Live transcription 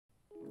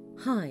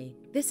Hi,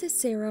 this is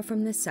Sarah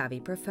from The Savvy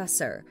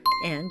Professor,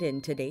 and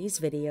in today's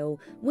video,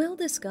 we'll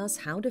discuss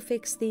how to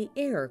fix the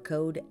error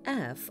code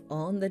F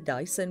on the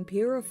Dyson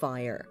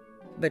Purifier.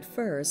 But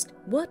first,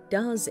 what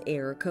does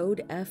error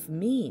code F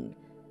mean?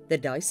 The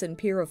Dyson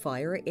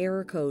Purifier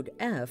error code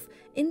F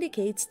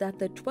indicates that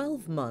the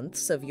 12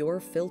 months of your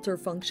filter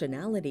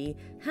functionality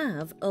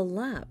have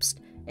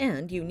elapsed,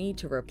 and you need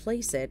to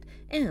replace it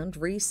and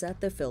reset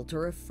the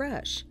filter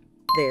afresh.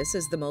 This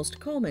is the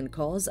most common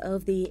cause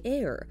of the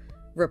error: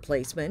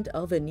 replacement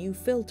of a new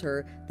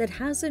filter that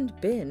hasn't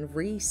been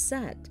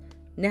reset.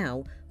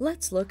 Now,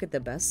 let's look at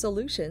the best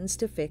solutions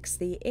to fix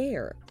the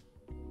error.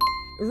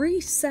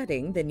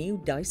 Resetting the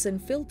new Dyson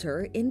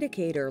filter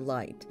indicator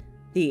light.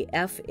 The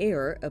F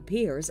error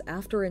appears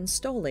after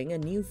installing a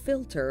new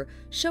filter,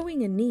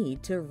 showing a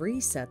need to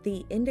reset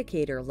the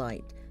indicator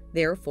light.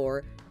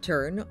 Therefore,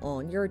 turn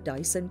on your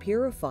Dyson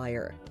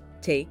Purifier.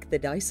 Take the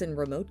Dyson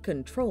remote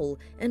control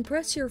and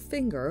press your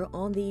finger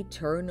on the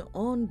Turn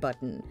On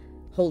button.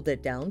 Hold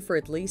it down for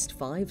at least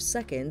 5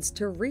 seconds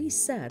to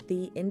reset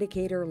the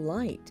indicator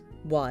light.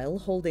 While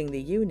holding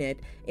the unit,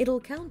 it'll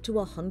count to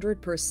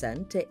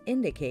 100% to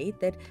indicate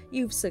that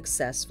you've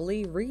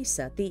successfully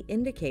reset the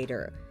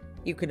indicator.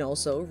 You can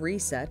also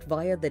reset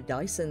via the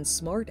Dyson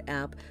Smart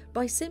app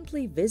by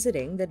simply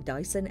visiting the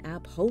Dyson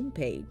app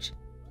homepage.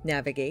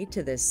 Navigate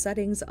to the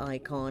Settings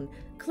icon,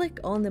 click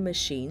on the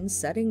Machine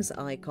Settings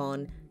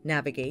icon,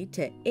 navigate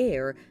to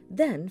Air,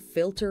 then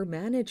Filter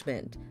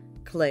Management.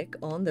 Click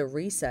on the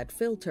Reset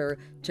filter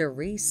to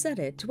reset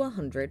it to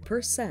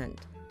 100%.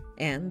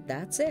 And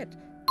that's it.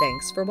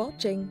 Thanks for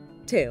watching.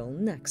 Till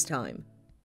next time.